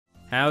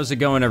How's it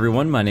going,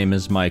 everyone? My name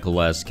is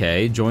Michael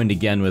SK, joined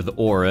again with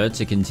Aura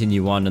to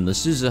continue on the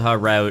Suzuha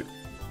route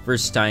for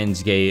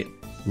Steins Gate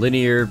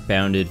Linear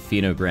Bounded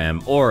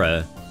Phenogram.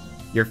 Aura,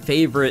 your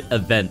favorite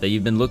event that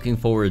you've been looking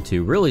forward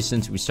to, really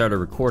since we started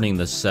recording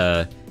this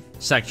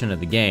section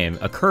of the game,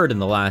 occurred in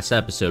the last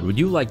episode. Would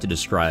you like to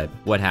describe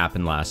what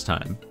happened last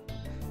time?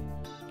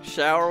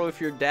 Shower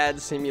with your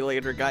dad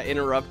simulator got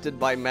interrupted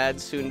by Mad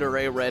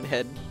Tsundere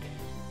Redhead.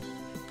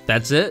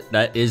 That's it.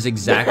 That is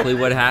exactly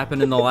what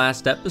happened in the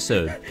last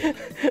episode.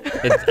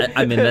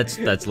 I mean,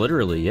 that's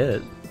literally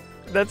it.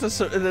 It's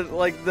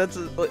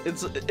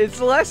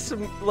less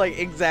like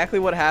exactly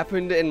what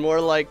happened and more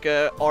like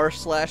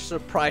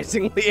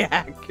r/surprisingly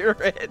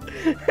accurate.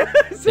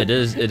 It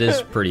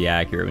is pretty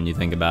accurate when you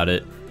think about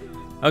it.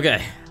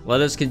 Okay,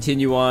 let us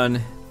continue on.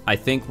 I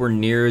think we're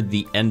near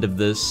the end of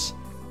this,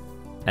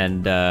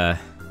 and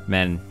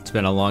man, it's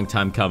been a long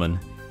time coming.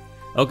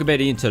 Okabe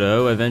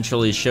Rintaro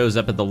eventually shows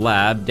up at the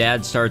lab.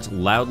 Dad starts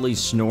loudly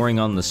snoring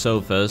on the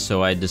sofa,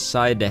 so I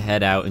decide to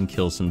head out and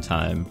kill some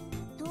time.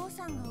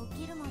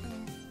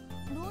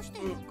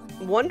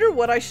 Wonder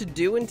what I should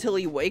do until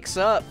he wakes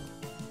up.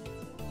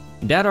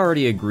 Dad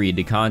already agreed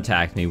to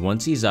contact me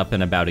once he's up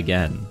and about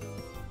again.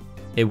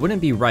 It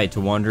wouldn't be right to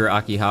wander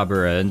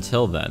Akihabara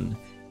until then,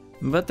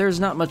 but there's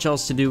not much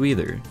else to do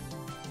either.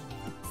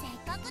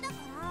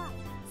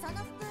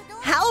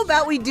 How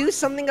about we do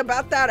something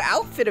about that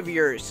outfit of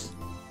yours?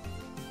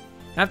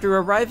 After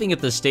arriving at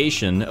the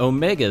station,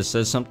 Omega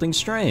says something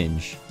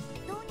strange.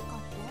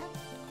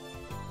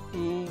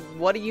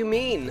 What do you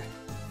mean?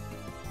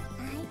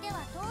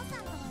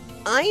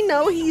 I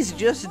know he's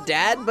just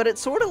dad, but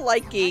it's sort of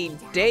like a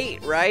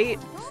date, right?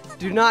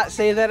 Do not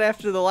say that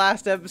after the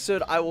last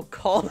episode, I will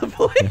call the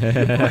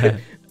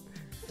police.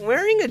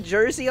 Wearing a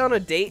jersey on a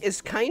date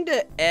is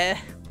kinda eh.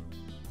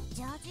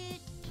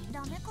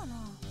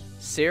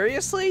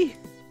 Seriously?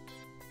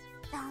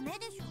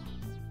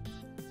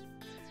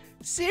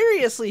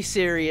 Seriously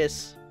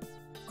serious.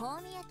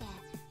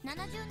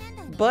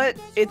 But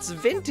it's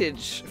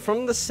vintage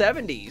from the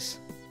 70s.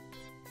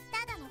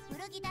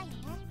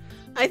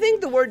 I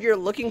think the word you're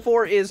looking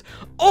for is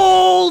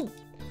old!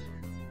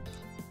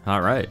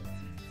 Alright.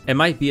 It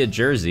might be a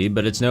jersey,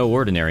 but it's no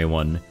ordinary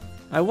one.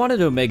 I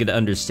wanted Omega to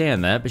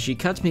understand that, but she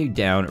cuts me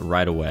down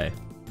right away.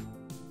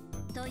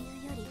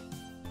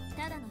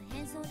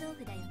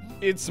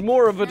 It's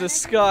more of a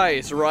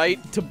disguise, right?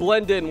 To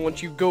blend in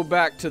once you go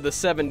back to the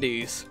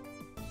 70s.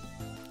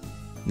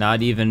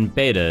 Not even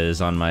Beta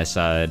is on my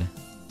side.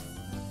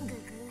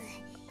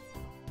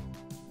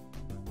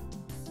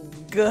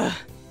 Gah.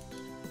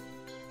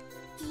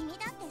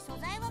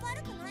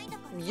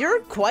 You're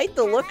quite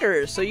the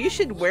looker, so you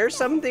should wear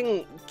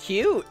something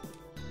cute.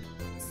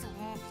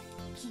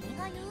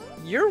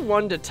 You're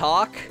one to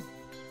talk.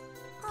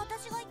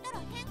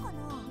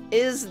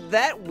 Is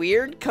that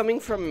weird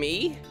coming from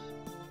me?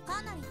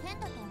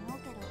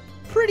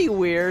 Pretty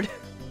weird.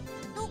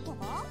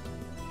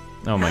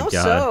 Oh my How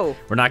god. so?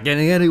 We're not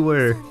getting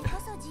anywhere.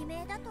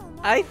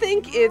 I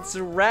think it's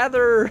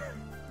rather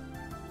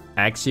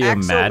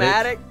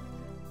Axiomatic?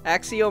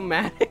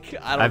 Axiomatic?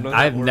 I don't know.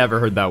 I've never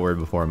heard that word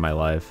before in my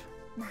life.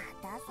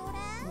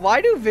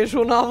 Why do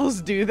visual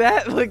novels do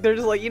that? Like, they're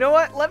just like, you know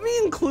what? Let me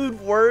include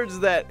words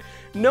that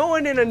no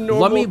one in a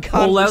normal Let me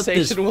pull out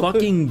this will...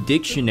 fucking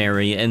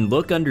dictionary and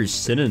look under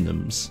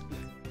synonyms.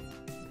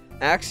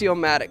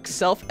 Axiomatic,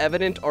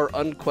 self-evident, or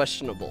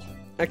unquestionable.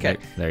 Okay.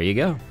 There you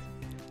go.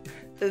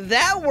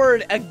 That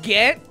word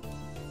again.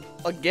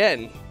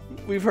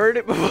 We've heard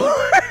it before.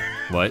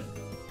 What?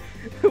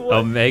 What?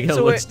 Omega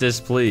So looks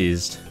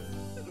displeased.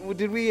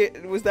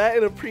 Was that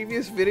in a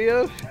previous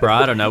video? Bro,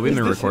 I don't know. We've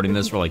been recording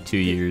this for like 2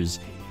 years.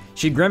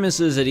 She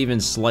grimaces at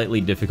even slightly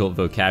difficult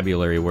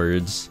vocabulary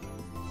words.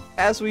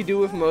 As we do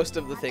with most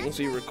of the things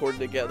we record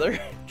together.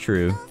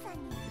 True.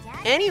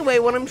 Anyway,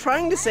 what I'm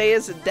trying to say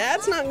is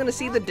Dad's not going to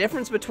see the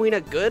difference between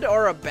a good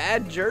or a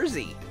bad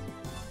jersey.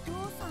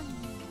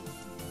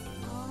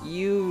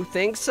 You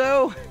think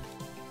so?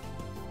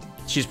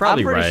 She's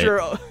probably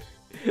right.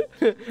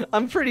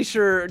 I'm pretty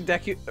sure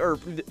Deku or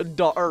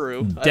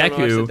Daru.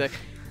 Deku.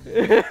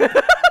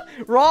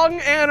 Wrong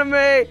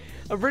anime.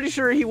 I'm pretty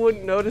sure he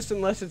wouldn't notice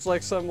unless it's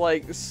like some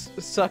like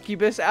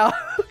succubus out.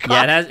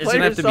 Yeah, it's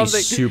gonna have to be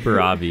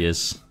super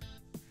obvious.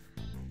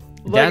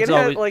 Like, Dad's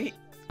always... like,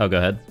 oh, go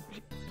ahead.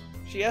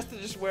 She has to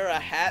just wear a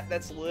hat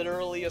that's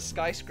literally a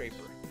skyscraper.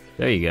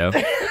 There you go.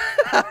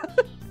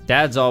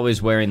 Dad's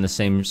always wearing the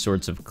same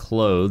sorts of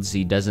clothes.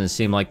 He doesn't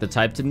seem like the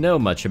type to know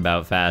much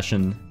about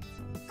fashion.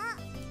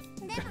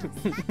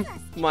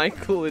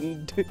 Michael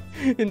and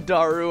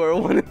Daru are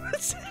one of the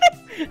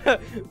same.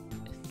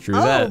 True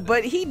that. Oh,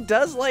 but he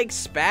does like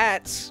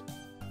spats.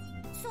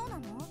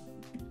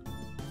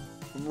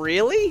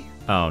 Really?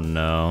 Oh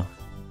no.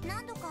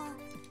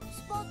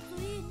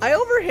 I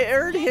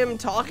overheard him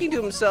talking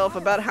to himself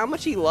about how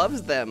much he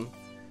loves them.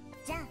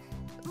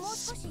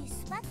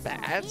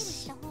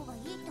 Spats?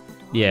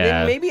 Yeah.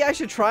 Then maybe I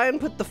should try and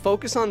put the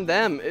focus on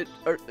them.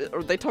 Are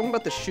they talking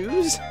about the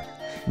shoes?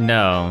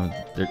 No,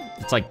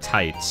 it's like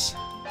tights.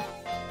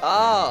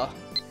 Ah.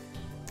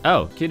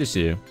 Oh,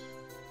 Kirisu.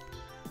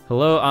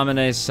 Hello,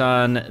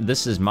 Amane-san.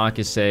 This is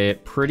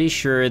Makise. Pretty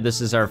sure this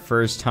is our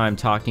first time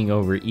talking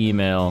over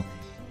email.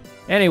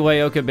 Anyway,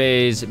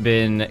 Okabe's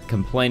been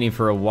complaining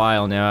for a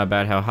while now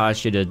about how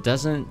Hashida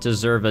doesn't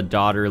deserve a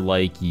daughter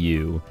like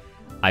you.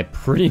 I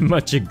pretty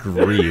much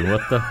agree.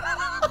 What the...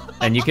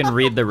 And you can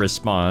read the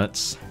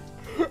response.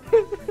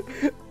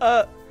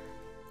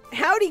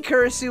 Howdy,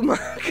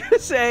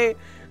 Kurasumaka.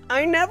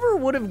 I never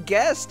would have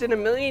guessed in a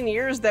million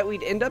years that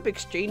we'd end up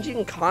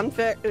exchanging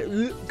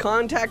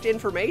contact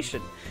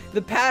information.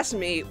 The past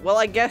me, well,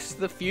 I guess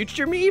the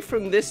future me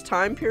from this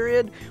time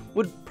period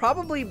would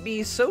probably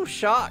be so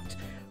shocked.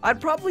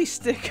 I'd probably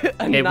stick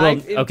a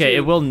knife into... Okay,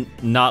 it will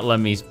not let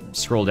me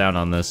scroll down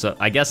on this, so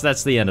I guess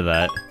that's the end of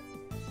that.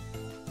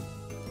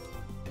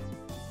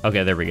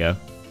 Okay, there we go.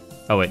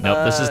 Oh wait,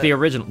 nope, this is the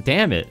original.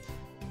 Damn it.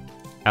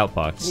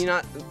 Outbox. Can you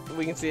not...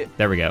 We can see it.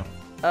 There we go.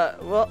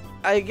 Well,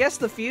 I guess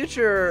the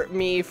future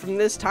me from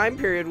this time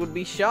period would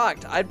be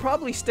shocked. I'd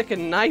probably stick a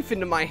knife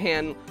into my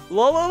hand.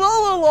 Lol, lol,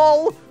 lol,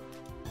 lol.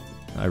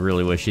 I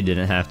really wish you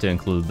didn't have to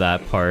include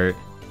that part.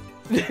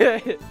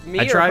 Me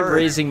I tried or her?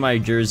 raising my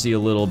jersey a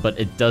little, but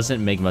it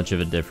doesn't make much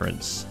of a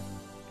difference.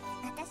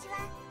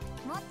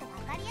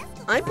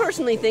 I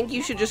personally think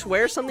you should just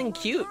wear something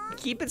cute.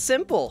 Keep it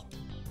simple.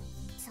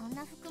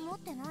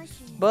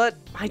 But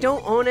I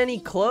don't own any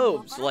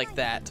clothes like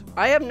that.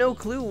 I have no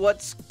clue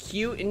what's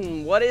cute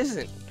and what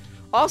isn't.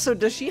 Also,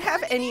 does she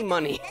have any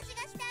money?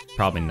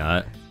 Probably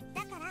not.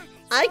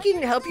 I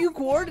can help you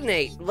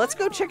coordinate. Let's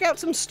go check out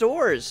some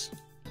stores.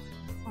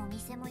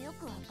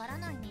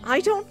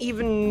 I don't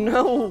even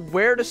know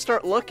where to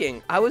start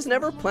looking. I was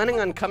never planning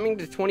on coming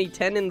to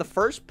 2010 in the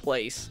first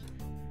place.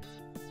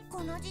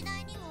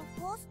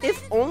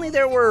 If only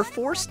there were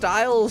 4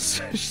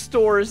 Styles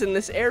stores in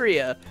this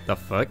area. The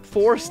fuck?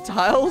 4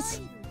 Styles?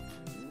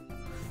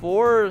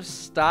 4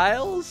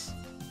 Styles?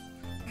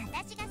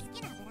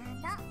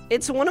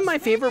 It's one of my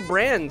favorite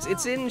brands.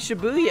 It's in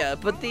Shibuya,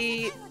 but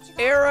the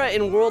era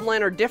and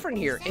Worldline are different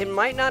here. It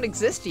might not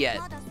exist yet.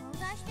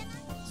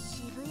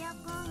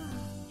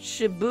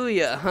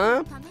 Shibuya,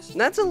 huh?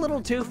 That's a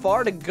little too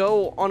far to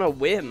go on a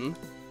whim.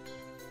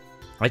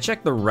 I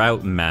checked the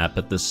route map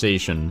at the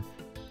station.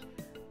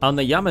 On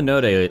the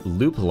Yamanote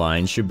loop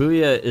line,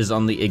 Shibuya is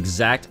on the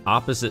exact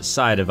opposite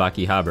side of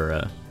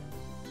Akihabara.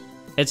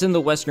 It's in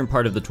the western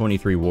part of the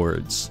 23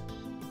 wards.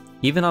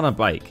 Even on a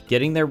bike,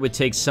 getting there would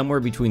take somewhere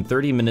between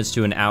 30 minutes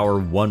to an hour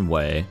one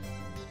way.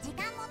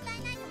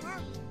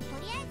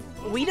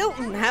 We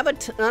don't have a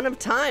ton of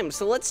time,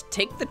 so let's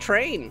take the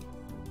train.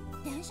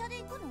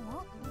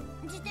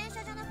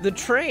 The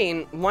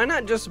train? Why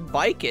not just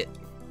bike it?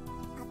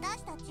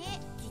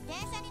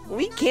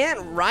 We can't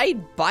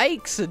ride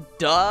bikes,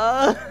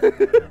 duh!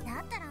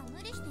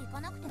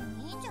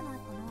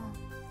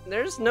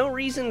 There's no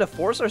reason to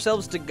force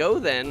ourselves to go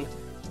then.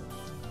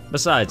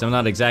 Besides, I'm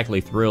not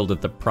exactly thrilled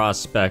at the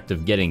prospect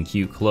of getting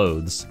cute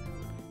clothes.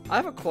 I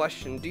have a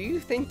question. Do you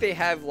think they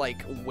have,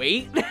 like,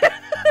 weight?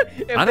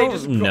 If I they don't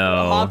just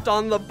know. hopped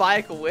on the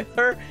bike with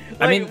her?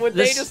 Like, I mean, would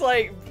they just,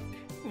 like...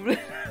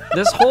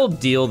 This whole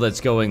deal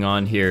that's going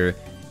on here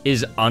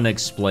is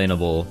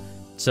unexplainable.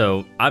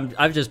 So,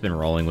 I've just been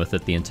rolling with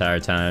it the entire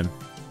time.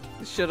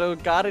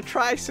 Should've got a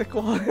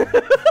tricycle.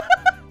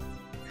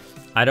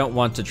 I don't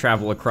want to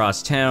travel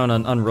across town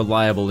on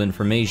unreliable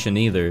information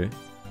either.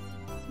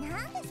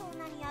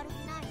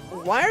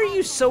 Why are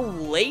you so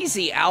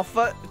lazy,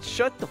 Alpha?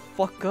 Shut the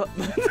fuck up.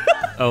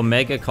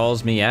 Omega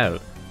calls me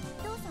out.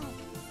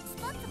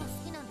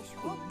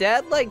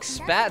 Dad likes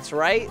spats,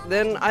 right?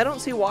 Then I don't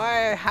see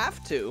why I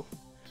have to.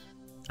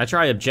 I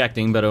try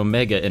objecting, but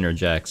Omega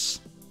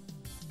interjects.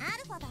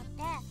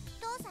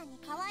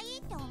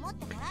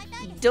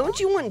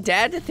 Don't you want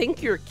Dad to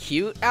think you're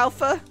cute,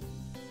 Alpha?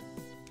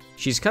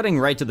 She's cutting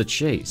right to the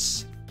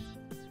chase.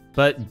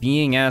 But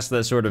being asked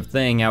that sort of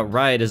thing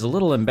outright is a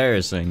little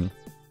embarrassing.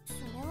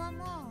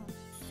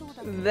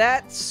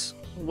 That's...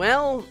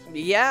 well,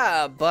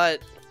 yeah,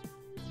 but...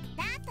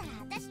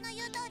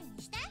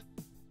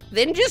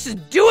 Then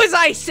just do as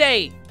I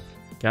say!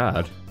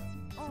 God.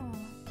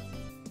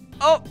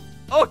 Oh,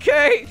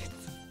 okay!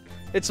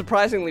 It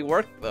surprisingly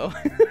worked, though.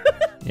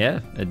 Yeah,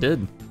 it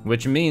did.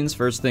 Which means,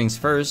 first things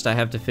first, I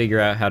have to figure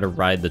out how to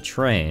ride the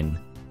train.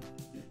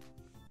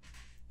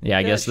 Yeah,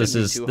 I guess this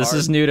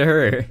is new to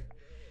her.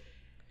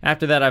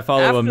 After that, I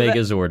follow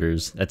Omega's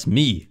orders. That's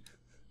me.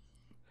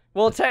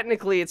 Well,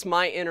 technically, it's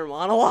my inner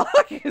monologue.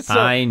 So.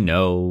 I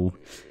know.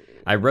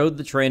 I rode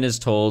the train as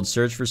told,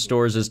 searched for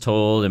stores as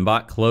told, and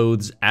bought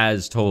clothes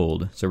as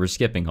told. So we're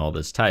skipping all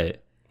this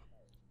tight.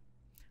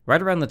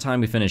 Right around the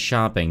time we finished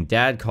shopping,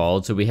 Dad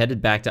called, so we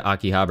headed back to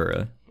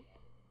Akihabara.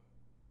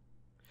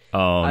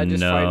 Oh, I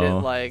just no. find it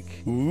like...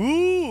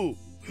 Ooh!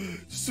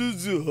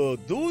 Suzuha,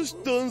 どうし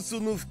たん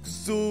その服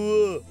装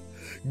は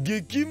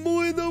激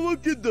萌えなわ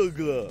けだ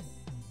が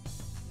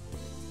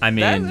I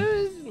mean...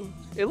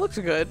 it looks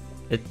good.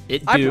 It do.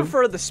 I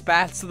prefer the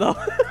spats, though.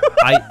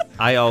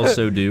 I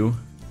also do.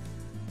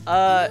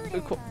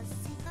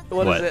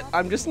 What What? is it?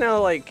 I'm just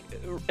now like,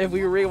 if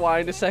we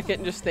rewind a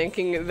second, just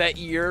thinking that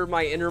you're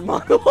my inner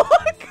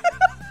monologue.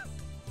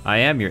 I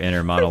am your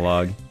inner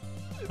monologue.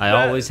 I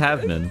always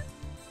have been.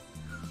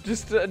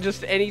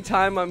 Just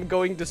anytime I'm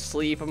going to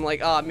sleep, I'm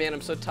like, oh man, I'm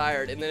so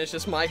tired, and then it's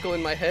just Michael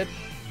in my head.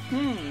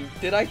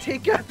 Did I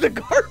take out the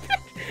garbage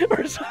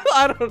or something?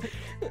 I don't.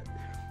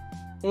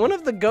 One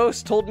of the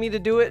ghosts told me to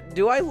do it.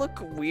 Do I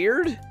look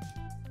weird?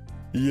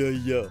 いや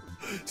いや、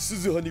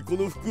鈴葉にこ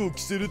の服を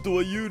着せると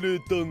は言うレー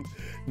タン。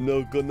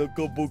なかな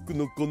か僕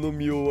の好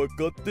みを分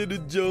かって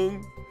るじゃ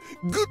ん。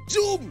Good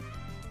job!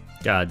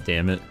 God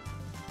damn it.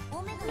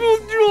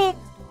 Good job!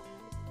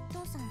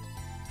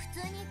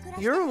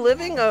 You're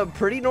living a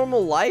pretty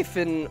normal life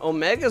in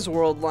Omega's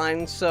world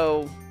line,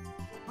 so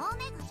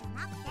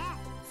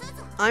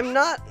I'm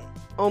not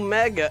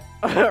Omega.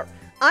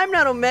 I'm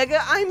not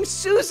Omega, I'm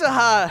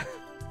Suzuha!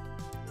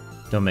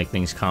 Don't make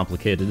things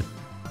complicated.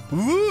 う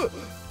わ！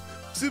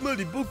つま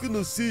り僕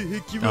の性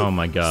癖 Oh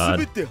my は god.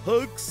 全て把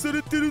握さ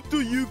れてると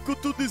いうこ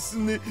とです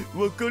ね。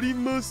わかり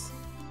ます。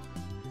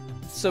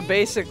 So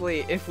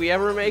basically, if we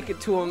ever make it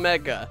to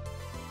Omega,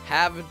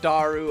 have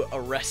Daru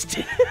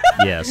arrested.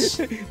 Yes.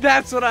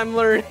 That's what I'm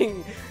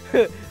learning.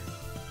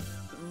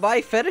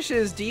 By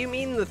fetishes, do you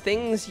mean the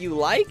things you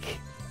like?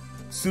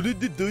 それ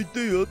で大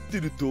体合って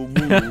ると思う。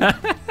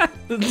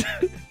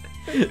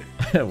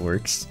 That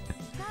works.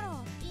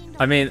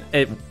 I mean,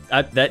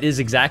 that is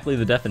exactly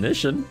the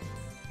definition.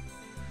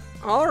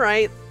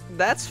 Alright,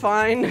 that's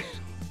fine.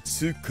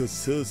 つか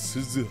さ、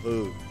鈴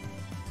葉。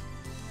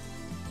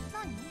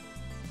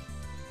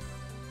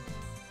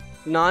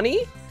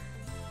 Nani?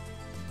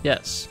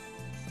 Yes.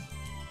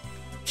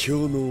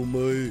 今日のお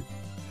前、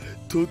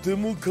とて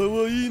も可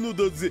愛いの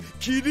だぜ、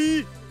キ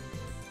リ。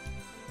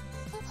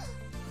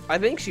 I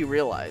think she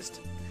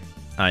realized.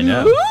 I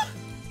know.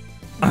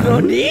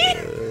 Nani?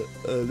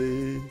 あ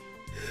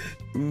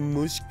れ、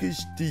もしか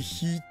して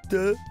引いた？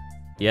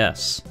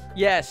 Yes.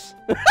 Yes.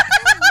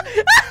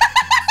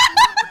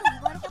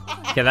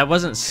 Okay, that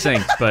wasn't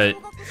synced, but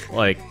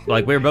like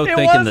we were both It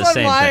thinking was the on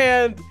same my thing.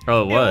 end.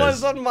 Oh, it It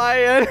was. was on my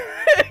end.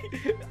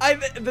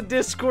 The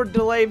Discord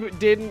delay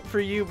didn't for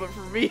you, but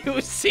for me it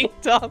was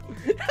synced up.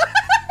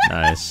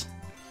 Nice.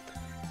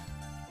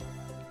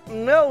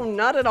 No,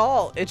 not at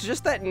all. It's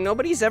just that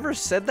nobody's ever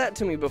said that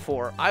to me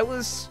before. I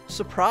was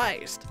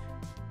surprised.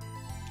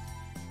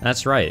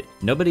 That's right.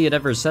 Nobody had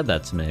ever said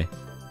that to me.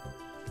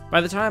 By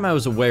the time I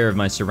was aware of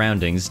my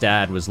surroundings,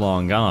 Dad was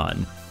long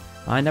gone.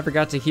 I never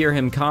got to hear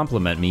him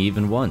compliment me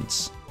even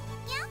once.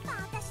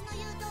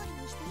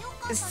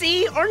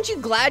 See, aren't you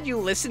glad you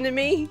listened to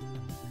me?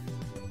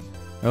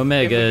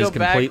 Omega If we is go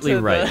back completely to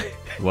the- right.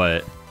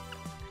 What?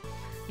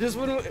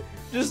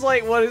 Just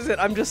like, what is it?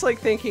 I'm just like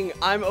thinking,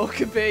 I'm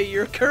Okabe,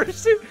 you're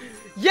Kurisu.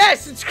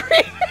 Yes, it's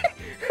great.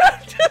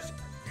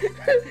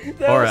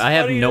 Or I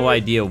have no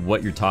idea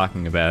what you're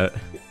talking about.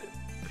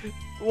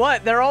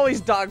 What? They're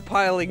always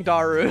dogpiling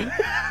Daru.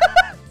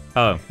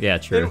 Oh, yeah,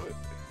 true.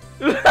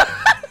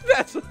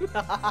 That's.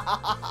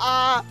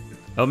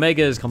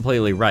 Omega is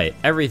completely right.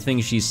 Everything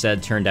she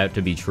said turned out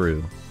to be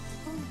true.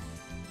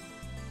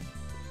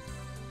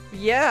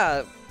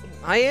 Yeah,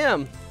 I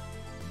am.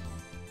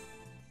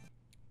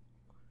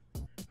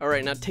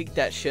 Alright, now take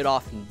that shit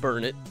off and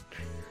burn it.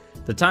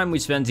 The time we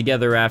spend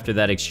together after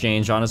that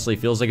exchange honestly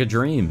feels like a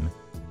dream.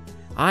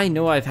 I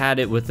know I've had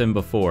it with him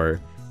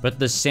before, but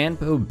the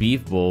Sanpo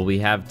beef bowl we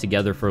have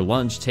together for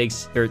lunch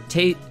takes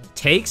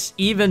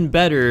even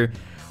better.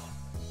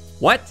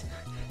 What?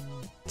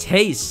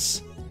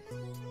 Tastes.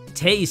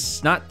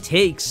 Tastes, not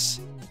takes.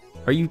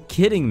 Are you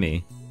kidding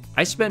me?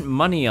 I spent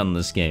money on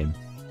this game.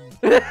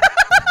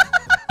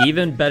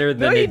 Even better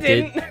than No, you it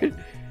did. didn't.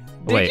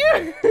 Wait,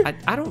 Did you?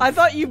 I don't. I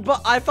thought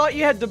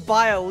you had to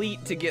buy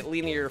Elite to get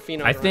linear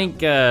phenogram.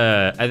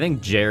 I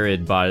think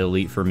Jared bought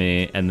Elite for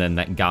me, and then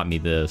that got me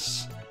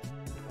this.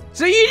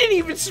 So you didn't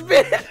even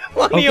spend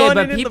money Okay, on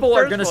but it in people the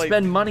are first gonna place.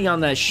 spend money on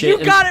that shit.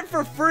 You got it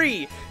for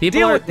free. People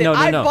Deal are with it. no.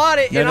 I bought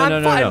it, and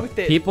I'm fine no. with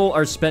it. People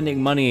are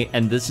spending money,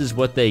 and this is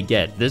what they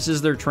get. This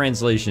is their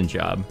translation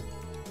job.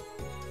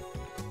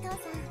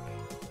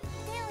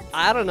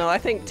 I don't know. I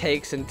think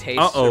takes and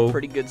tastes Uh-oh. are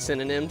pretty good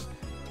synonyms.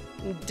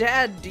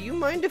 Dad, do you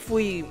mind if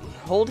we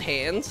hold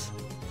hands?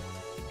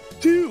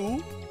 手を？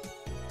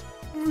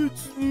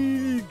別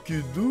にいいけ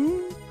ど。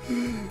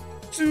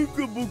つう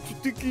か僕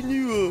的に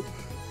は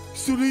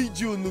それ以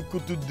上のこ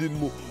とで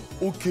も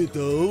OK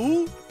だ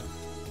お。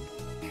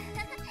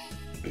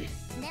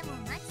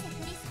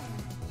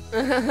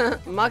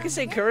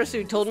Makase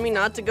Kurisu told me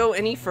not to go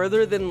any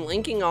further than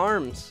linking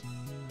arms.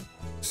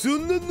 そ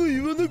んなの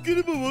言わなけ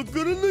ればわか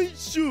らないっ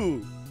しょ。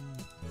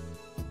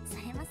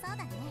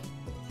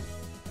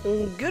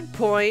Good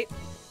point.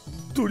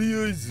 とり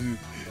あえず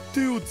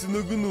手をつ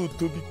なぐのを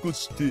飛び越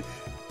して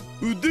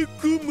腕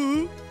組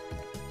む？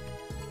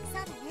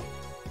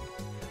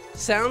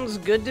 Sounds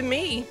good to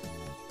me.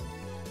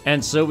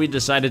 And so we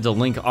decided to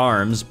link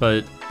arms,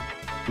 but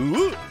う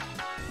わ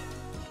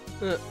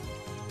っ！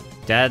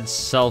 Dad's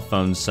cell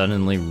phone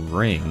suddenly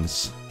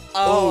rings.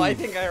 Oh, I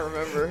think I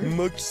remember.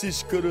 マキセ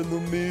氏からの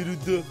メー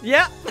ルだ。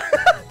 Yeah.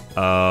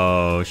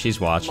 Oh, she's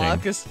watching.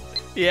 Marcus.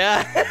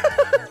 Yeah.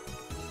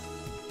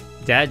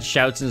 Dad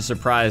shouts in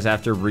surprise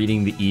after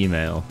reading the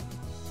email.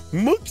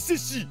 マキセ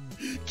氏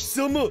貴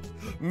様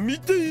見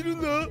ている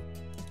な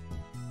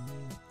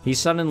He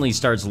suddenly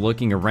starts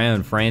looking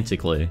around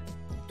frantically.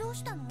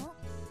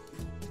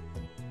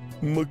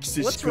 マキ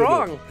セ What's 氏か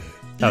ら wrong?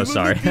 Oh,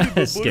 sorry. 言わなけ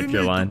れば Skip バレ your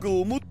ない line. とか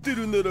思って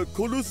るなら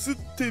殺すっ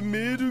てメ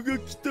ールが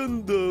来た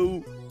んだ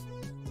よ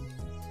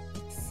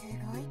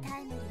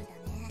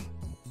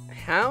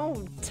How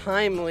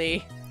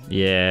timely.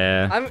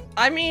 Yeah.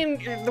 I mean,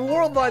 the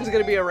world line's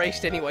gonna be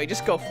erased anyway.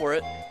 Just go for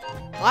it.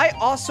 I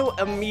also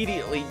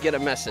immediately get a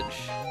message.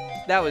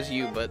 That was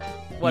you, but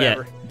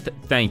whatever. Yeah.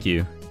 Thank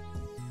you.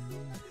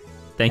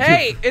 Thank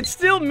Hey, you. it's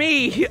still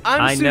me.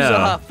 I'm I know.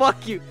 Suzuha.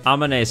 Fuck you.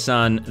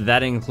 Amane-san,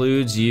 that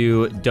includes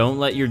you. Don't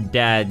let your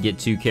dad get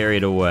too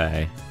carried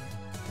away.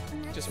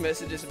 Just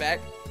messages back.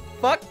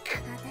 Fuck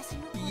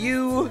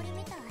you,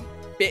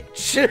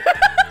 bitch.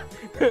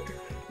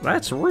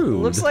 That's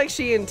rude. Looks like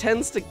she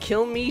intends to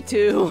kill me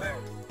too.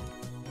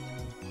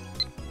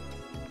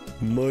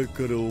 前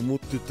から思っ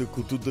てた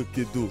ことだ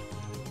けど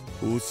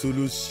恐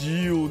ろ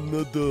しい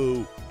女だ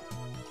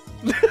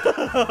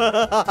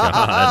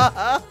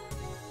God.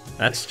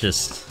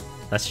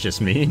 That's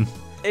just mean.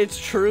 It's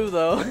true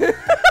though.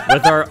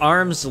 With our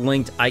arms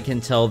linked, I can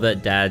tell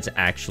that Dad's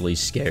actually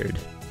scared.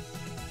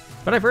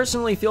 But I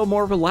personally feel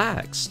more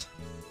relaxed.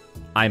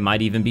 I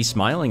might even be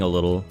smiling a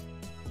little.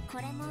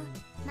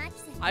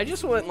 I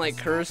just want like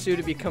Kurisu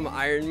to become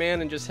Iron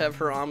Man and just have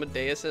her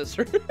Amadeus as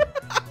her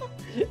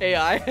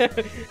AI.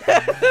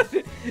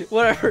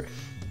 Whatever.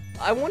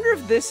 I wonder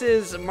if this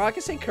is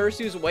Makase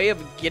Kurisu's way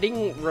of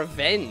getting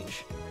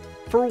revenge.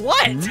 For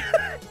what?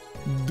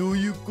 どう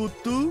いうこ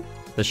と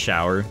The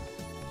shower.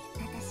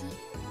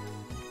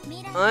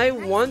 I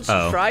once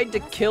Oh. tried to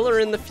kill her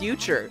in the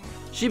future.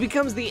 She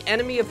becomes the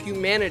enemy of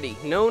humanity,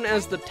 known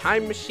as the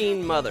Time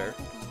Machine Mother.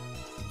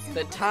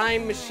 The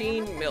Time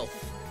Machine MILF.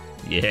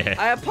 Yeah.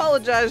 I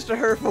apologize to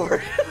her for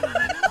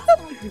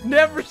it.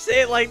 Never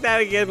say it like that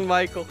again,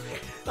 Michael.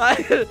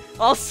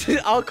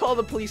 I'll call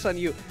the police on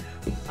you.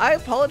 I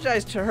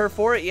apologized to her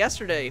for it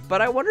yesterday,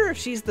 but I wonder if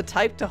she's the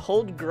type to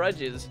hold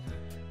grudges.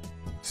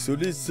 そ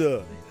れ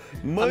さ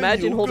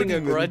Imagine holding a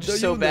grudge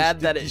so bad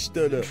that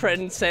it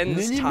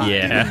transcends time.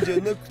 Yeah.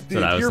 That's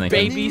what I was Your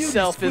thinking. baby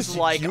self is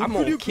like, I'm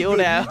gonna kill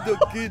that.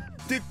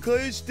 って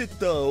返して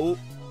たお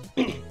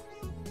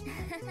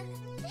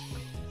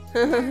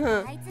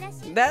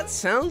That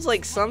sounds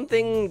like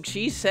something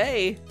she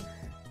say.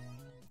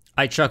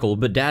 I chuckle,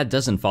 but Dad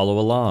doesn't follow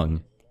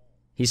along.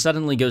 He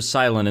suddenly goes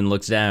silent and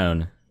looks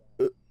down.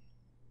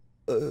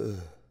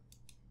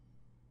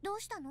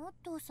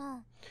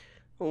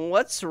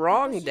 What's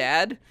wrong,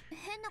 Dad?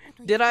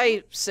 Did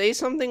I say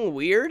something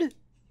weird?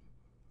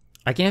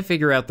 I can't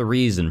figure out the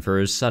reason for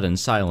his sudden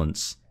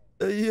silence.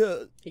 い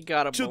や He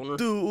got a ちょ boner. っ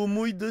と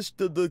思い出し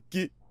ただ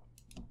け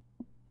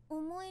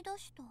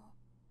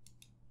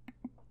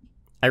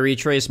I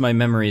retrace my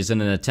memories in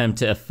an attempt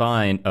to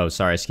find... Oh,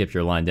 sorry, I skipped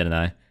your line, didn't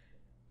I?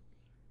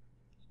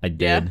 I did.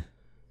 Yeah.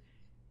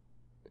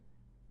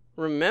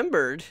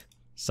 Remembered?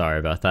 Sorry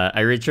about that.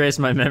 I retraced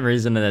my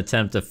memories in an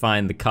attempt to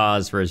find the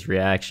cause for his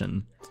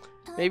reaction.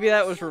 Maybe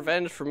that was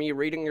revenge for me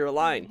reading your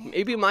line.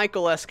 Maybe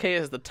Michael SK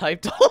is the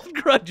type to hold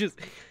grudges.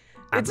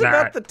 It's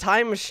about the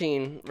time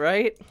machine,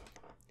 right?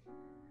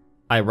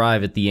 I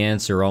arrive at the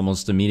answer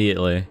almost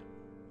immediately.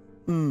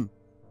 うん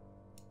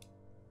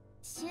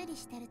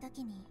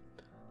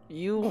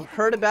You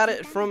heard about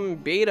it from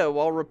Beta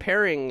while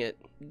repairing it,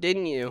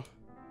 didn't you?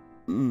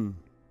 うん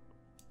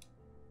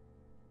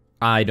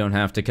I don't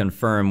have to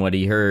confirm what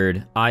he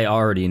heard. I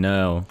already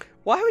know.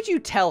 Why would you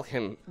tell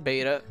him,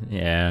 Beta?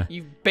 Yeah.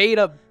 You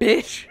Beta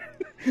bitch!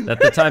 That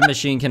the time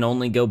machine can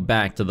only go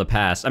back to the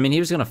past. I mean, he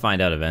was gonna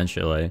find out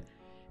eventually.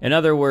 In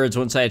other words,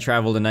 once I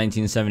traveled in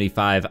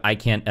 1975, I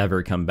can't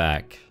ever come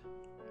back.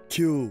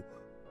 今日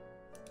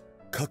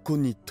過去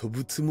に飛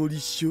ぶつもりっ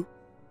しょ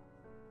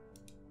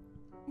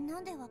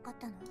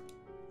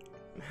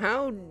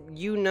How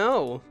you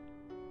know?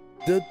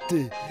 だっ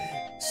て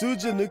そう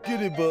じゃなけ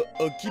れば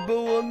秋葉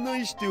を案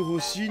内してほ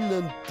しいな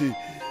んて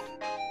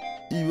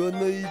言わ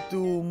ない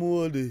と思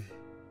われ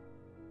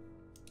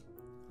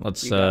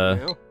Let's, You got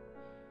me now.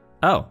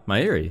 Oh,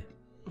 Mayuri.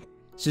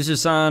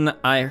 Susu-san,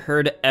 I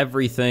heard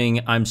everything.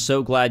 I'm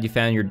so glad you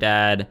found your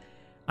dad.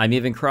 I'm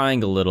even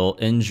crying a little.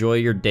 Enjoy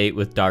your date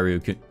with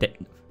Daru.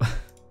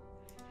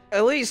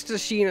 At least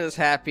Ashina's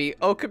happy.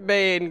 Okabe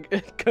and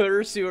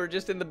Kurisu are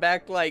just in the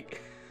back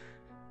like,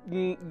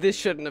 this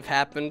shouldn't have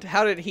happened.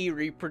 How did he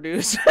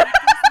reproduce?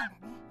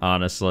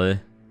 Honestly.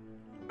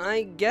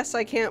 I guess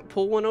I can't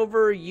pull one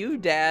over you,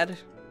 Dad.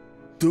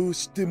 どう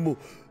しても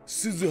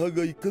鈴葉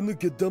が行かな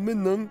きゃダメ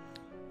なん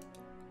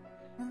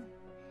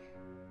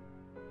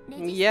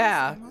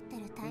Yeah,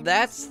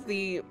 that's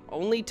the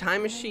only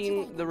time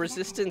machine the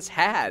Resistance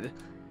had.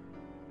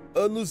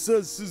 あの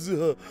さ鈴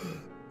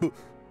葉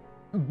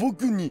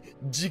僕に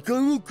時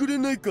間をくれ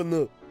ないか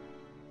な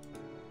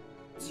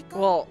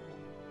Well,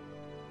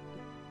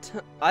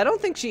 I don't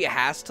think she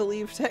has to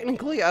leave,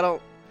 technically. I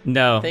don't...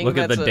 No, think look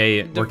at the that's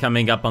date. We're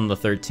coming up on the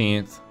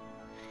 13th.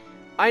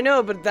 I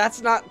know, but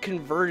that's not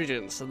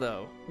convergence,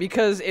 though.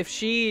 Because if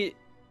she...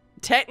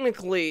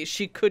 Technically,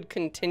 she could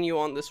continue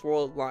on this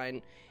world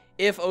line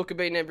if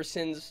Okabe never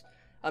sends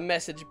a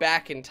message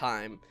back in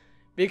time.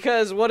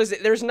 Because, what is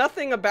it? There's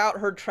nothing about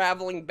her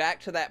traveling back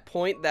to that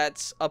point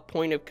that's a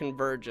point of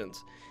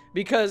convergence.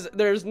 Because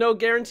there's no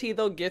guarantee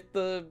they'll get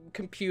the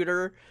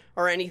computer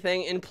or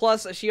anything. And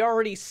plus, she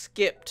already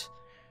skipped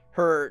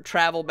her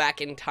travel back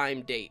in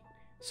time date.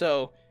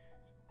 So,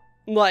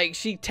 like,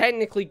 she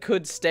technically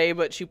could stay,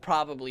 but she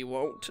probably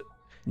won't.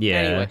 Yeah.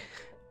 Anyway.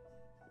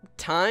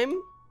 Time?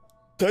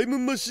 タイム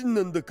マシン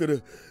なんだから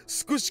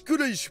少しく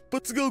らい出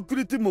発が遅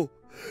れても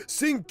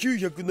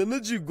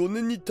1975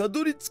年にた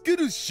どり着け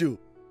るっしょ。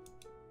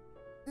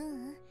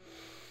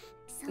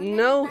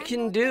No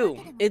can do.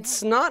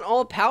 It's not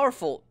all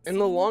powerful, and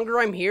the longer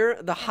I'm here,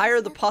 the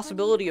higher the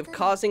possibility of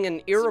causing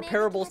an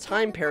irreparable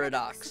time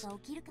paradox.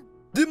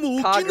 でも起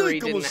きな Kaguri い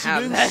かも didn't しれ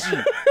have ん that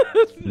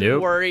し。 Nope.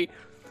 worry.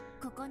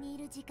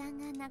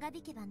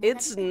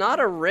 It's not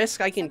a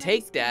risk I can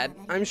take, Dad.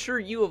 I'm sure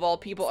you of all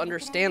people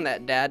understand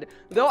that, Dad.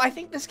 Though I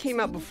think this came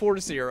out before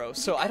Zero,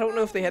 so I don't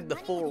know if they had the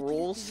full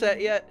rules set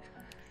yet.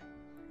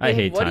 I And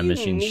hate what time do you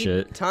machine need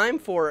shit. Time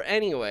for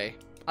anyway.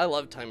 I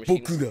love time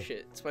machine 僕が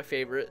shit. It's my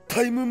favorite.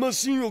 タイムマ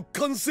シンを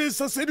完成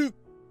させる。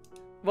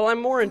 Well,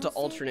 I'm more into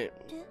alternate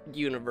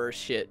universe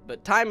shit,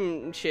 but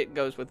time shit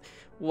goes with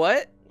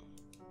what?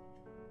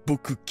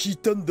 僕聞い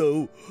たんだ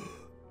お。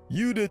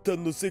ユーレタ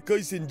ンの世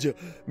界線じゃ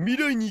未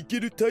来に行け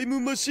るタイ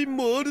ムマシン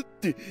もあるっ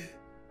て。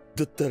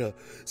だったら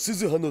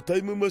鈴葉のタ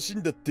イムマシ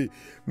ンだって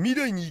未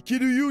来に行け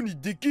るよう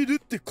にできる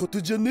ってこと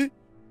じゃね。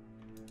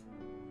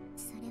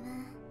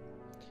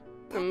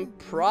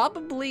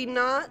 Probably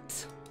not.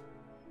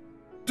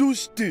 どう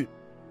して？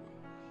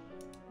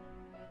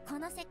こ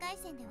の世界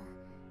線では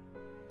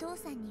父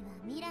さんには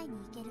未来に行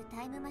ける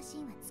タイムマシ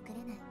ンは作れ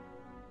ない。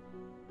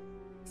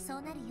そ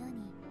うなるよう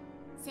に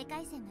世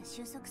界線が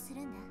収束す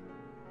るんだ。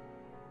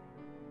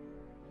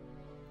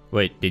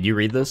 Wait, did you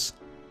read this?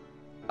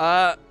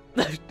 I'm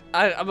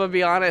gonna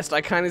be honest, I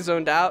kind of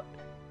zoned out.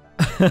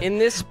 In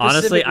this specific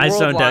Honestly, I world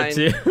zoned line, out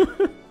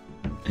too.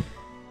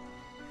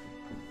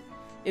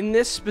 in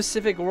this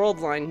specific world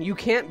line, you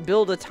can't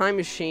build a time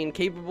machine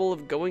capable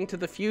of going to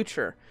the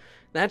future.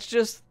 That's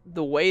just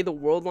the way the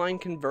world line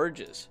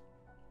converges.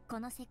 こ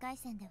の世界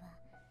線では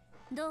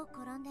どう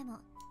転んでも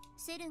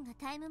セルンが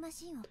タイムマ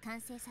シンを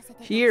完成させ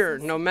て Here,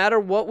 no matter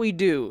what we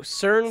do,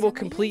 CERN will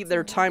complete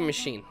their time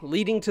machine,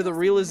 leading to the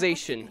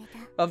realization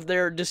of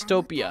their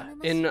dystopia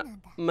in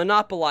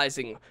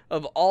monopolizing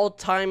of all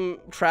time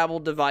travel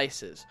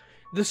devices.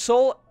 The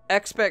sole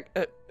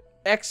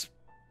Exception.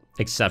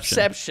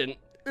 exception.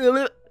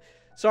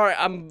 Sorry,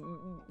 I'm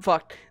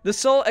fucked. The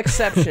sole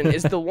exception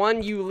is the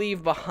one you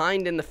leave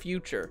behind in the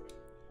future.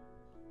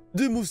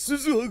 でも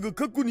鈴葉が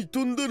過去に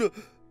飛んだら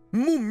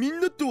もうみ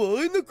んなとは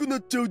会えなくな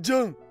っちゃうじ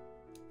ゃん。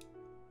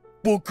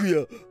僕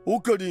やオ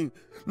カリン、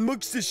マ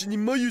キセ氏に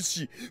マユ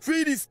氏、フ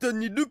ェイリスタン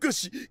にルカ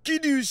氏、キ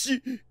リュウ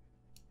氏。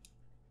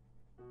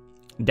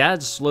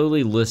 Dad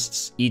slowly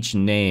lists each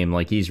name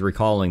like he's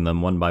recalling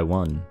them one by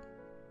one.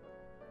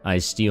 I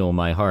steel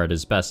my heart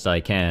as best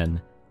I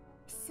can.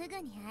 すぐ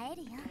に会え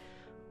るよ。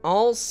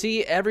 I'll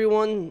see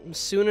everyone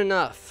soon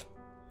enough.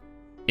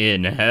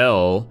 In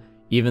hell,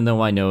 even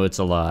though I know it's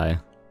a lie.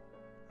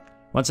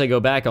 Once I go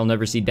back, I'll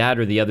never see Dad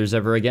or the others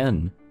ever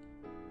again.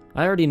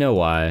 I already know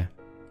why.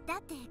 だ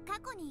って過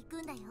去に行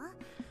くんだよ。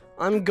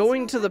 I'm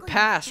going to the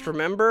past,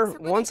 remember?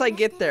 Once I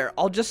get there,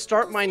 I'll just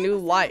start my new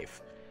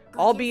life.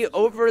 I'll be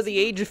over the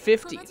age of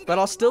 50, but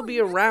I'll still be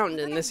around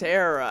in this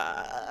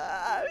era.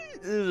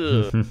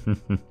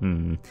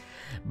 Ugh.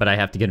 But I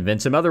have to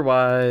convince him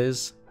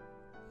otherwise.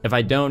 If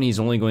I don't, he's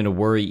only going to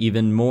worry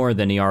even more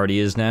than he already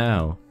is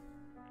now.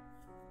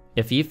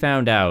 If he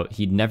found out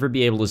he'd never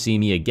be able to see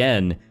me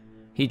again,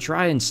 he'd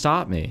try and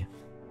stop me.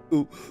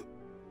 お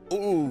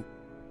お。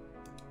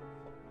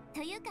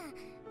というか、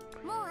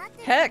もう会っ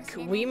てるかもし Heck,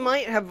 れない we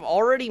might have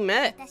already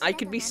met. I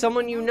could be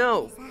someone you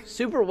know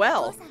super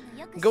well,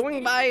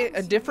 going by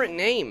a different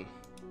name.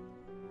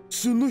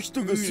 その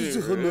人が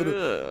鈴葉な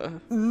ら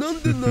な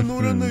んで名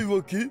乗らない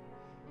わけ？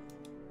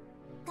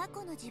過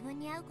去の自分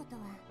に会うこと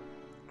は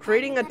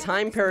Creating a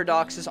time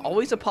paradox is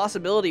always a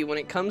possibility when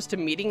it comes to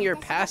meeting your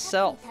past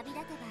self.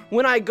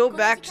 When I go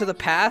back to the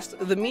past,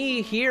 the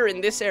me here in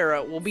this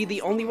era will be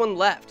the only one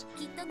left.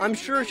 I'm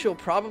sure she'll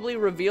probably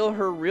reveal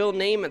her real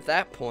name at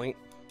that point.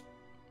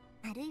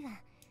 あるいは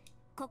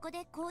ここ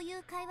でこうい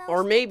う会話を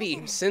Or してい maybe, た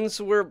から since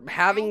we're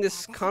having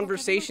this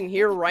conversation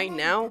here right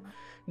now,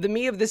 the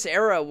me of this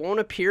era won't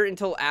appear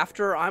until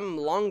after I'm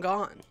long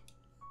gone.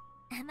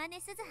 天音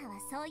鈴葉は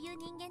そういう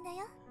人間だ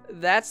よ。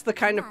 That's the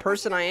kind of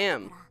person I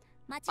am.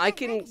 I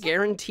can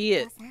guarantee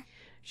it.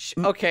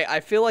 さ Okay, I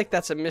feel like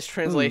that's a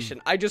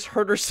mistranslation. I just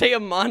heard her say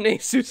Amane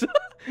Susa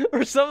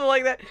or something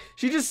like that.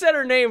 She just said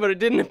her name, but it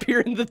didn't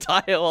appear in the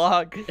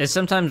dialogue.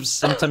 Sometimes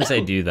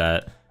they do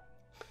that.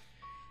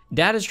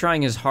 Dad is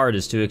trying his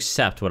hardest to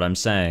accept what I'm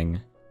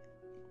saying.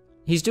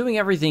 He's doing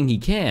everything he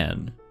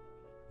can.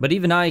 But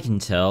even I can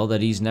tell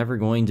that he's never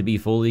going to be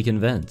fully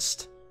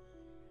convinced.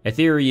 A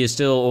theory is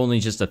still only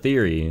just a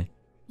theory.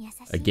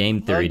 A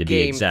game theory to be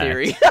exact.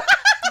 Theory.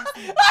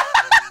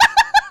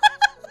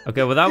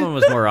 Okay, well that one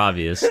was more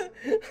obvious.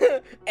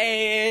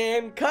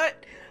 And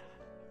cut.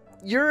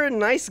 You're a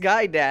nice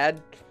guy,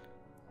 Dad.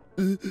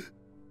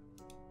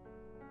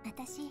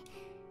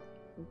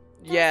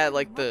 Yeah,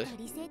 like the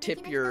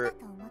tip your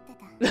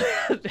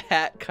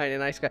hat kind of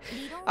nice guy.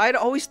 I'd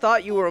always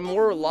thought you were a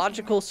more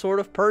logical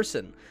sort of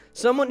person.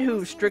 Someone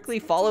who strictly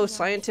follows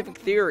scientific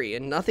theory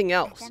and nothing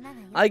else.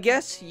 I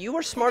guess you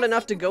were smart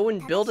enough to go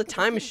and build a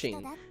time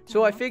machine.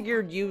 So I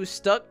figured you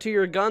stuck to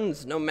your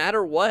guns no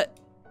matter what.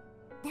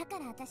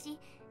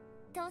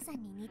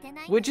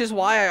 Which is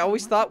why I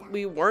always thought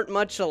we weren't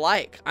much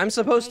alike. I'm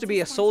supposed to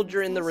be a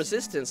soldier in the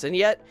resistance, and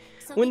yet,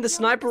 when the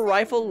sniper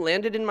rifle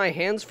landed in my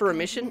hands for a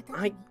mission,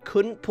 I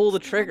couldn't pull the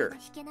trigger.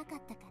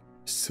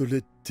 それ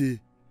っ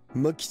て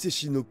マキセ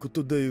氏のこ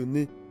とだよ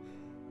ね。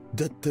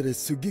だったら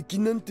狙撃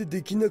なんて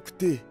できなく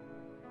て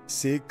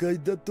正解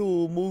だ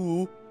と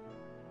思う。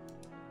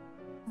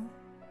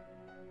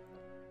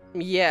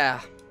Yeah.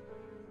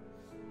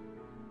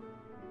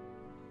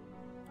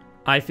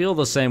 I feel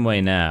the same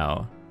way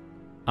now.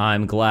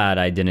 I'm glad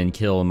I didn't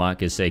kill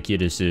Makise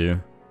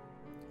Kirisu.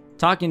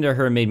 Talking to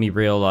her made me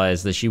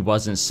realize that she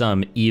wasn't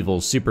some evil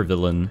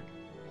supervillain.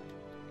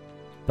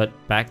 But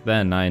back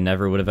then, I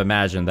never would have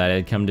imagined that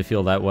I'd come to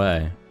feel that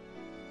way.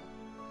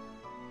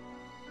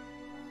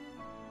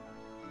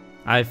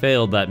 I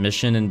failed that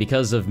mission, and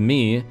because of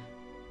me,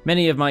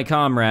 many of my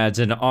comrades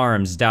in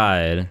arms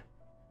died.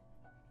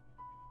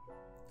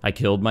 I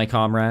killed my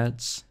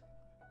comrades.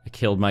 I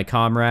killed my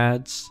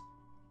comrades.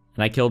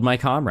 And I killed my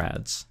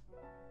comrades.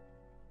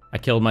 I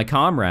killed my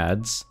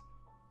comrades.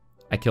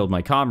 I killed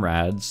my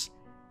comrades.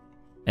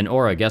 And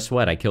Aura, guess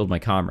what? I killed my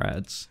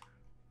comrades.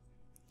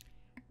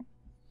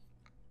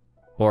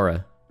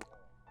 Aura.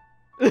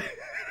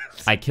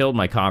 I killed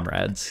my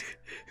comrades.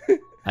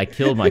 I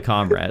killed my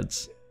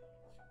comrades.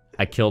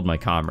 I killed my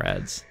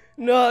comrades.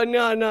 No.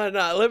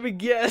 Let me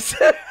guess.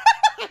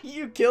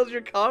 You killed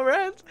your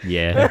comrades?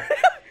 Yeah.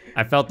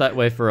 I felt that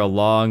way for a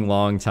long,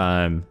 long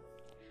time.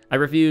 I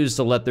refused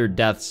to let their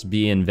deaths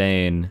be in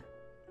vain.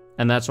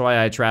 And that's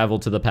why I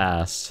traveled to the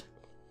past.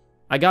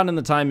 I got in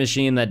the time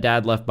machine that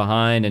Dad left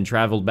behind and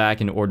traveled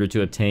back in order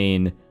to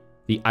obtain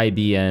the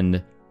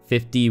IBN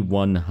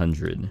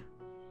 5100.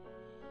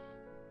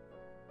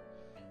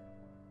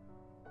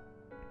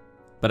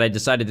 But I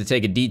decided to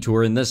take a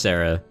detour in this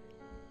era.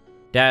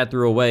 Dad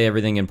threw away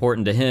everything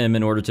important to him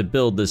in order to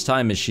build this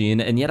time machine,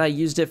 and yet I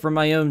used it for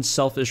my own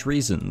selfish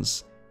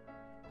reasons.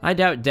 I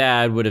doubt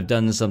Dad would have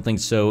done something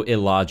so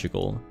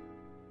illogical.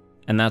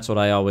 And that's what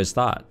I always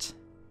thought.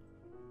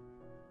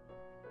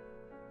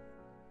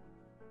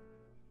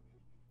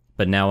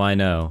 But now I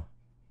know.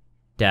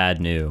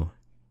 Dad knew.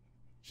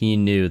 He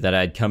knew that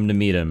I'd come to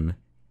meet him,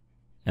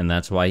 and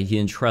that's why he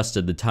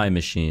entrusted the time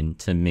machine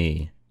to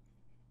me.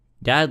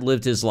 Dad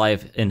lived his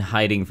life in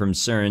hiding from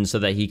CERN so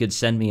that he could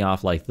send me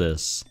off like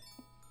this.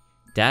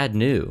 Dad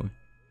knew.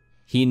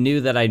 He knew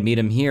that I'd meet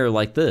him here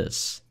like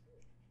this.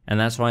 And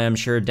that's why I'm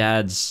sure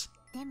Dad's...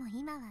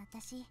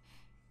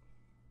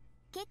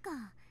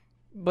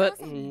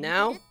 But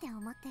now,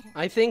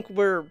 I think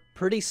we're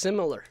pretty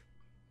similar.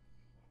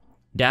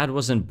 Dad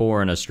wasn't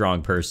born a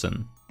strong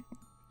person.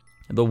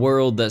 The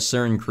world that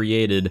CERN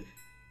created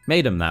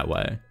made him that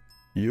way.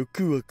 よ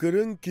くわか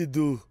らんけ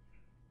ど、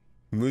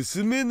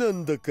娘な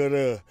んだか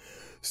ら、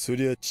そ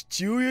りゃ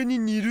父親に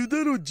似る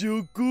だろ、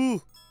上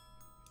皇。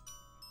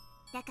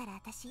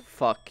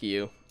Fuck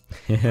you.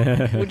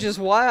 Which is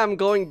why I'm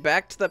going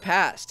back to the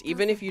past,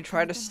 even if you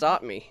try to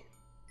stop me.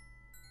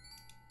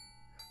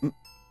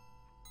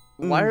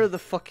 Why are the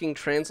fucking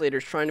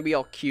translators trying to be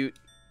all cute?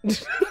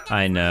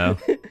 I know.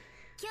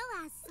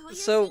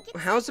 So,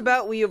 how's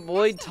about we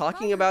avoid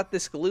talking about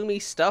this gloomy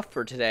stuff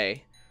for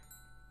today?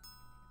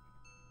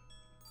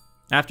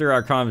 After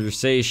our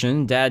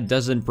conversation, Dad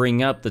doesn't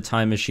bring up the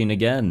time machine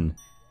again.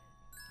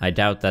 I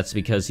doubt that's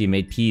because he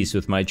made peace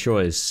with my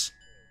choice.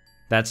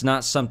 That's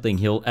not something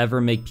he'll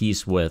ever make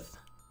peace with.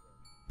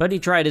 But he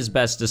tried his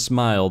best to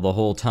smile the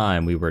whole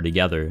time we were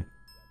together.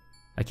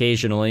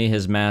 Occasionally,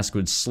 his mask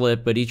would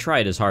slip, but he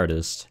tried his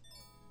hardest.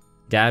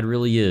 Dad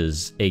really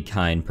is a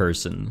kind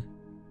person.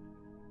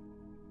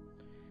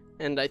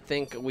 And I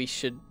think we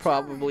should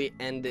probably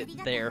end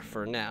it there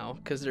for now,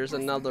 because there's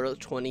another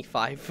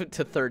 25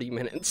 to 30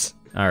 minutes.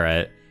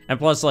 Alright. And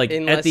plus, like,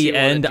 Unless at the you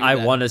wanna end, do I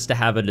that. want us to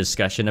have a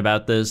discussion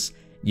about this.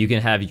 You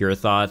can have your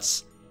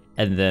thoughts,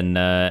 and then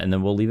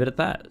we'll leave it at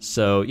that.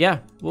 So, yeah,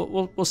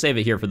 we'll save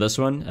it here for this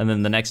one, and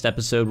then the next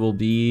episode will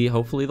be,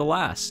 hopefully, the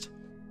last.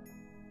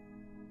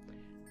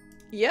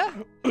 Yeah.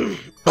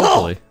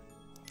 Hopefully.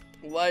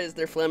 Why is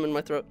there phlegm in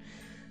my throat?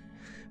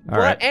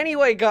 But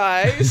anyway,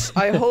 guys,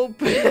 I hope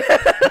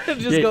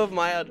just go with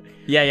my own.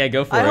 Yeah,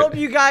 go for it. I hope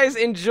you guys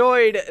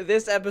enjoyed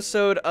this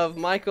episode of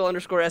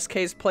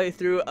Michael_SK's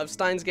playthrough of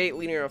Steins Gate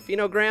Linear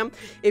Phenogram.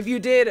 If you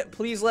did,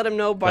 please let him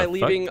know by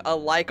leaving a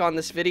like on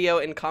this video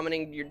and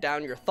commenting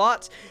down your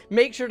thoughts.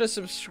 Make sure to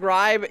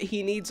subscribe.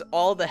 He needs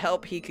all the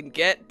help he can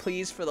get.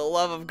 Please, for the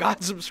love of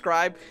God,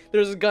 subscribe.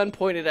 There's a gun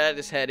pointed at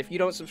his head. If you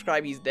don't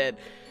subscribe, he's dead.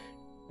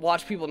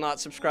 Watch people not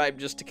subscribe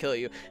just to kill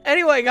you.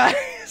 Anyway,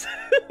 guys.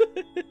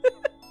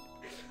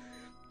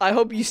 I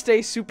hope you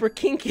stay super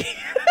kinky.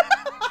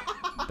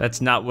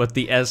 That's not what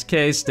the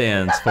SK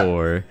stands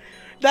for.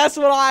 That's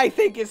what I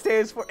think it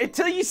stands for.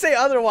 Until you say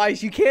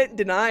otherwise, you can't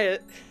deny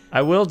it.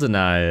 I will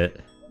deny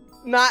it.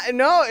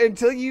 No,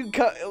 until you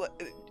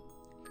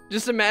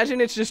just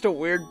imagine it's just a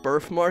weird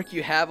birthmark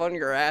you have on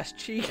your ass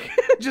cheek.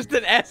 Just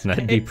an SK.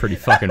 That'd be pretty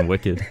fucking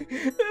wicked.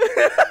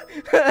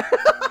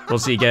 We'll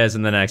see you guys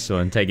in the next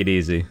one. Take it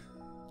easy.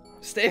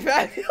 Stay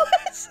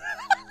fabulous.